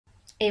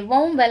A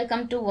warm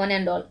welcome to one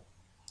and all.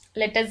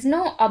 Let us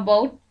know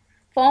about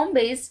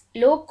farm-based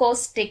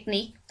low-cost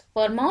technique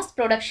for mass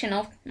production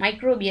of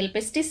microbial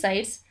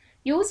pesticides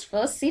used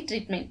for seed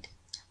treatment.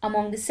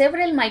 Among the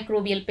several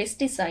microbial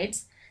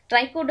pesticides,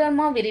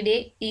 Trichoderma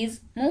viride is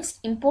most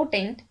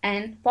important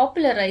and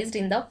popularized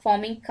in the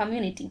farming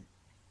community.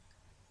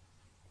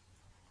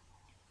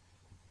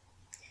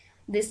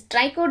 This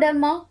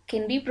Trichoderma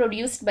can be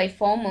produced by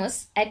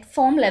farmers at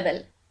farm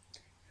level,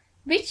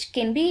 which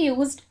can be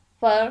used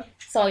for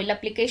soil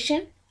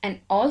application and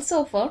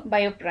also for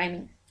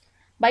biopriming.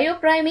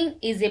 Biopriming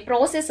is a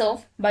process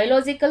of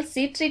biological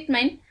seed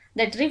treatment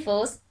that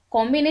refers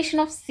combination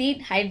of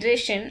seed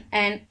hydration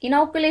and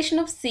inoculation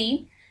of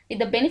seed with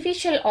the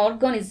beneficial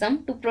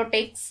organism to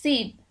protect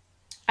seed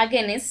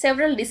against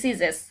several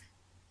diseases.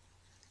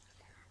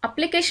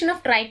 Application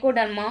of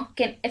Trichoderma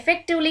can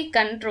effectively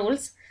control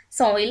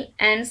soil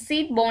and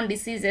seed-borne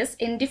diseases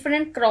in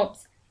different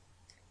crops.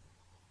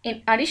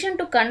 In addition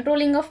to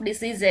controlling of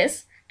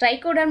diseases,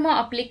 Trichoderma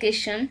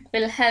application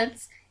will help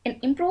in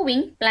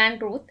improving plant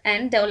growth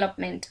and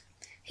development.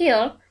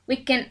 Here we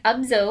can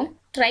observe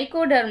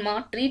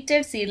Trichoderma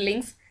treated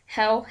seedlings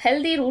have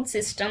healthy root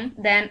system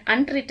than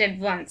untreated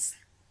ones.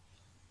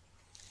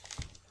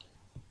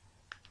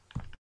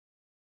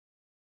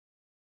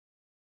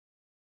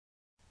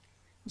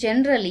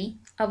 Generally,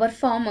 our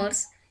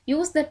farmers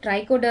use the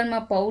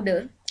Trichoderma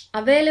powder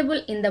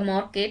available in the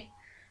market,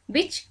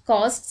 which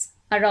costs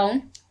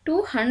around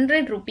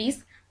 200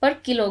 rupees per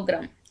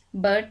kilogram,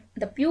 but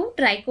the pure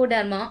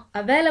Trichoderma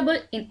available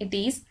in it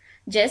is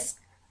just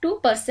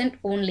 2%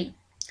 only.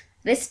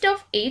 Rest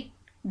of it,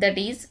 that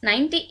is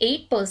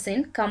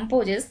 98%,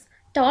 composes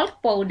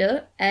talc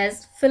powder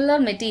as filler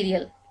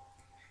material.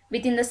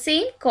 Within the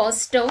same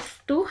cost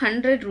of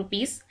 200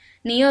 rupees,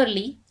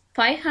 nearly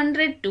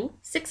 500 to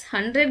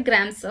 600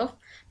 grams of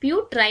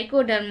pure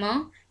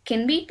Trichoderma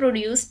can be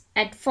produced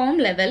at farm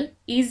level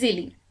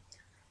easily.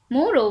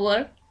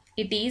 Moreover,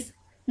 it is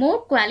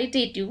more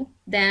qualitative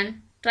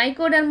than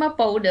Trichoderma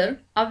powder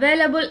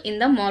available in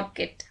the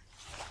market.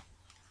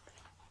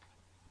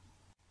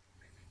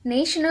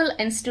 National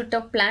Institute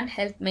of Plant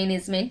Health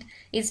Management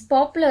is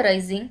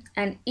popularizing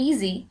an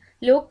easy,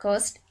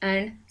 low-cost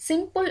and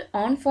simple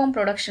on-farm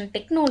production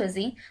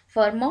technology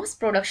for mass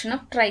production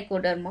of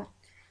Trichoderma,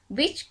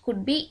 which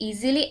could be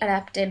easily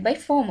adapted by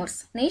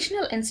farmers.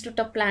 National Institute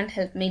of Plant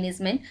Health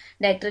Management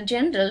Director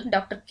General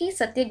Dr. K.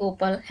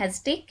 Satyagopal has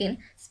taken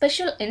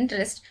special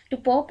interest to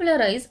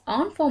popularize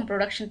on-farm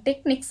production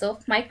techniques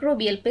of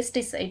microbial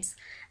pesticides,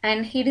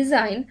 and he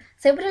designed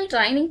several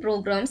training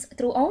programs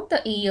throughout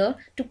the year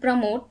to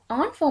promote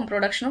on-farm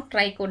production of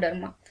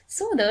Trichoderma,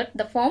 so that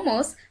the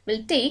farmers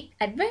will take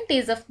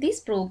advantage of these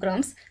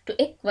programs to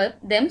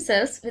equip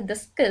themselves with the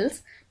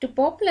skills to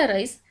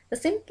popularize the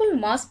simple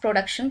mass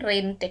production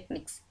rearing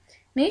techniques.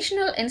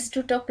 National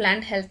Institute of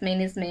Plant Health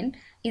Management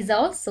is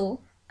also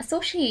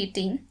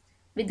associating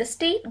with the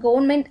state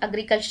government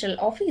agricultural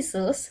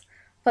officers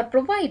for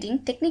providing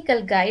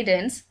technical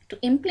guidance to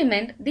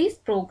implement these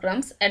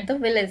programs at the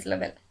village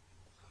level.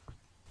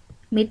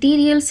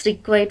 Materials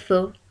required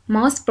for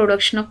mass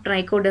production of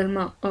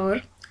Trichoderma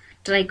are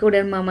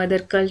Trichoderma mother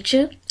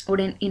culture,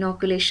 wooden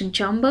inoculation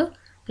chamber,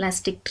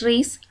 plastic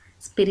trays,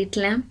 spirit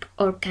lamp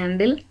or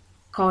candle,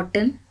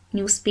 cotton,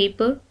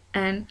 newspaper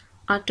and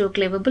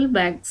autoclavable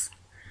bags.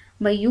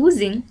 By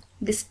using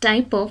this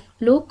type of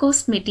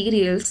low-cost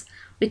materials,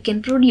 we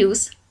can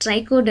produce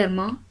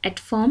Trichoderma at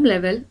farm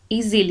level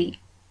easily.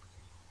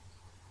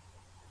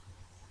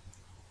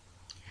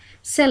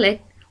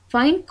 Select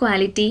fine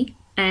quality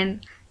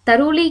and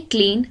thoroughly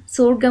cleaned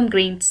sorghum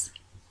grains.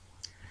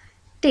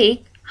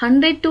 Take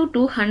 100 to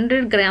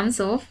 200 grams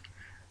of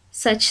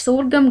such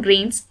sorghum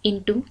grains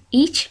into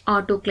each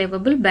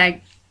autoclavable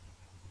bag.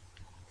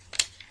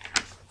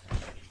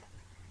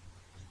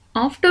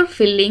 After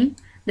filling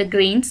the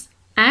grains,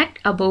 add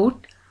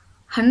about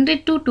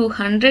 100 to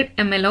 200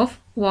 ml of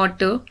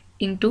water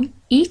into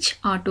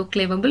each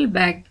autoclavable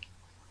bag.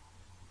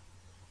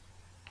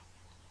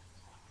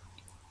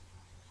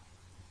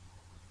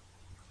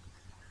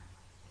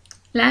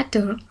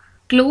 Later,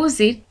 close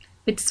it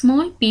with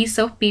small piece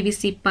of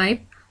PVC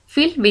pipe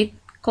filled with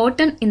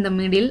cotton in the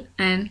middle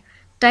and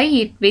tie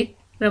it with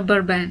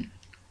rubber band.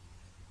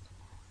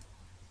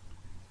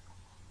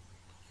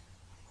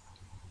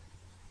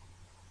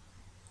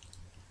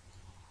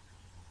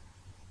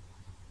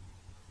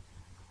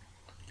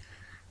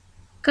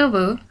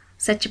 Cover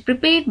such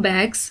prepared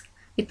bags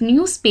with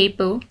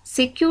newspaper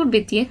secured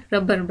with a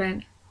rubber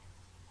band.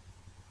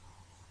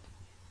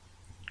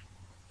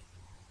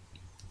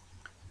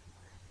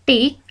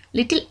 Take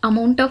little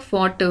amount of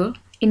water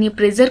in a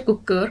pressure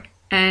cooker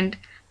and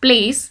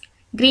place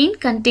grain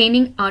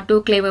containing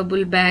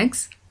autoclavable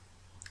bags.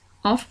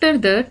 After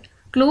that,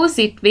 close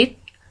it with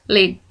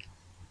lid.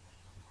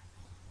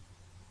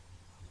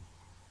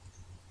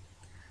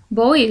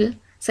 Boil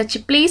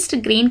such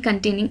placed grain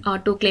containing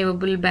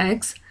autoclavable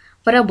bags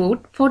for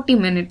about 40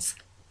 minutes.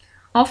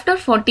 After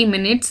 40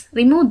 minutes,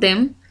 remove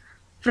them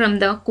from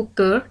the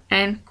cooker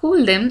and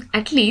cool them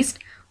at least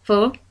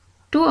for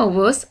 2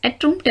 hours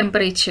at room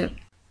temperature.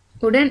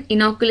 Wooden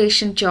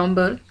inoculation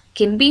chamber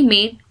can be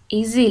made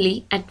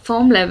easily at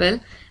farm level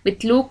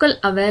with local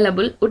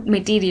available wood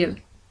material.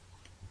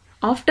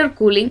 After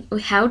cooling,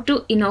 we have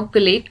to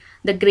inoculate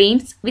the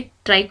grains with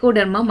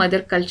Trichoderma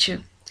mother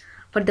culture.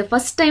 For the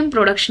first time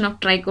production of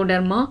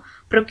Trichoderma,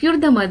 procure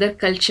the mother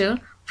culture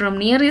from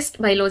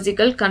nearest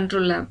biological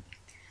control lab.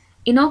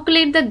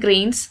 Inoculate the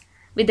grains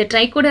with the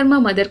Trichoderma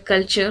mother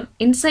culture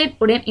inside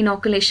wooden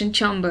inoculation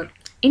chamber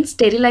in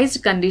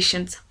sterilized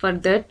conditions. For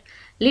that,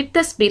 lit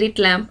the spirit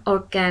lamp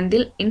or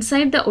candle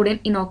inside the wooden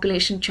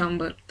inoculation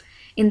chamber.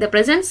 In the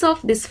presence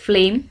of this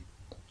flame,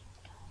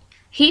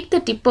 heat the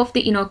tip of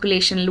the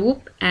inoculation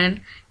loop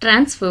and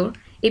transfer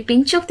a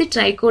pinch of the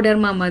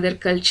Trichoderma mother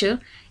culture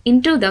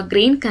into the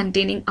grain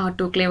containing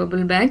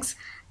autoclavable bags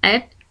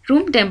at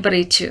room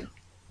temperature.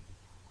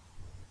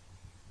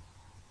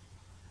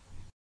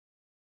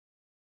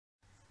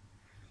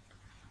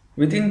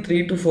 Within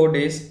 3 to 4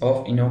 days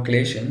of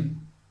inoculation,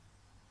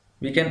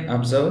 we can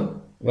observe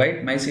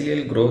white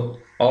mycelial growth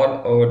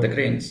all over the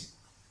grains.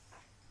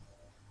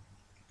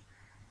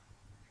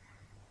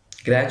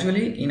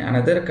 Gradually, in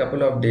another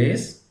couple of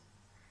days,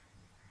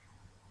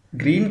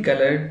 green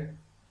colored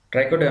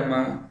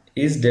trichoderma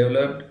is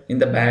developed in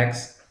the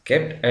bags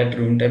kept at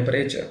room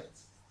temperature.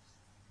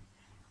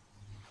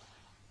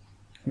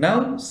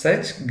 Now,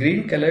 such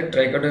green colored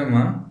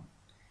trichoderma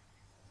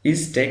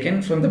is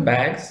taken from the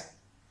bags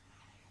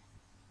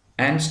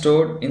and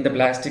stored in the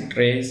plastic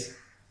trays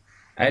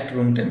at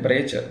room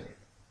temperature.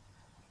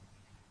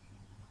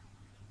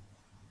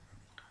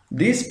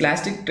 These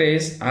plastic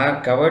trays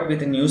are covered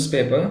with a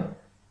newspaper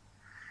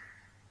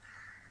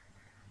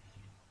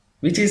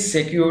which is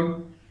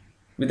secured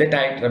with a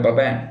tight rubber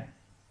band.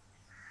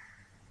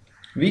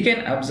 We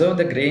can observe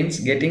the grains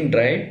getting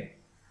dried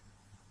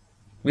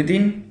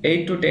within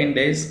 8 to 10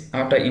 days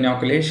after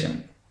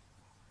inoculation.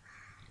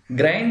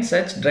 Grind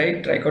such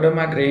dried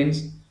trichoderma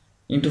grains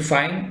into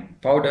fine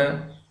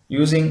powder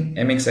using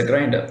a mixer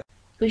grinder.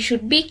 We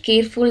should be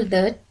careful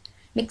that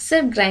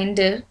mixer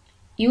grinder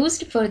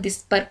used for this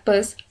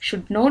purpose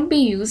should not be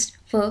used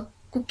for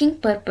cooking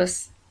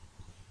purpose.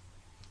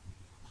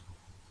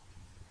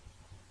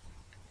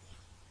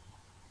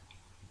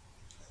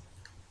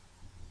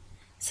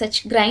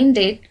 Such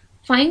grinded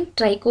fine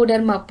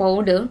trichoderma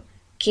powder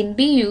can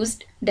be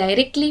used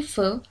directly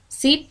for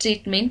seed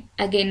treatment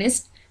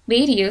against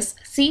various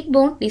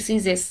seed-borne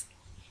diseases.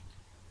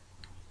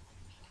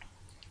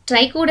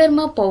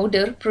 Trichoderma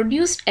powder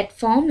produced at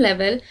farm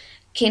level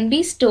can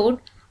be stored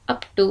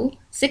up to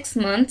 6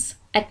 months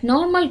at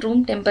normal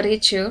room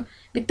temperature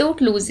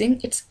without losing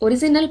its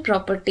original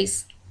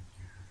properties.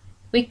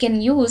 We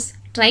can use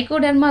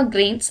trichoderma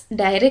grains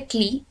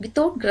directly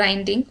without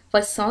grinding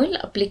for soil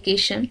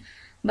application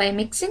by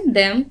mixing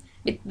them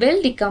with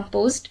well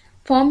decomposed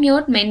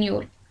farmyard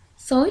manure.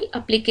 Soil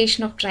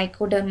application of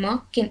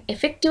trichoderma can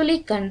effectively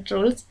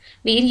control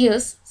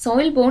various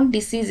soil-borne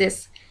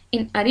diseases.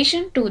 In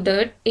addition to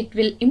that, it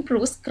will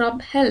improve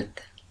crop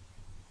health.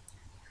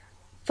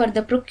 For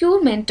the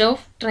procurement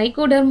of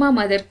Trichoderma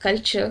mother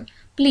culture,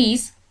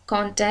 please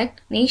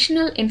contact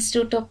National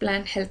Institute of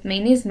Plant Health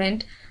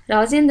Management,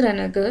 Rajendra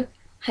Nagar,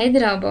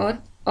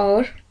 Hyderabad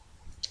or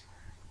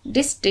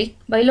District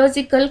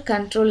Biological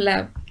Control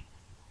Lab.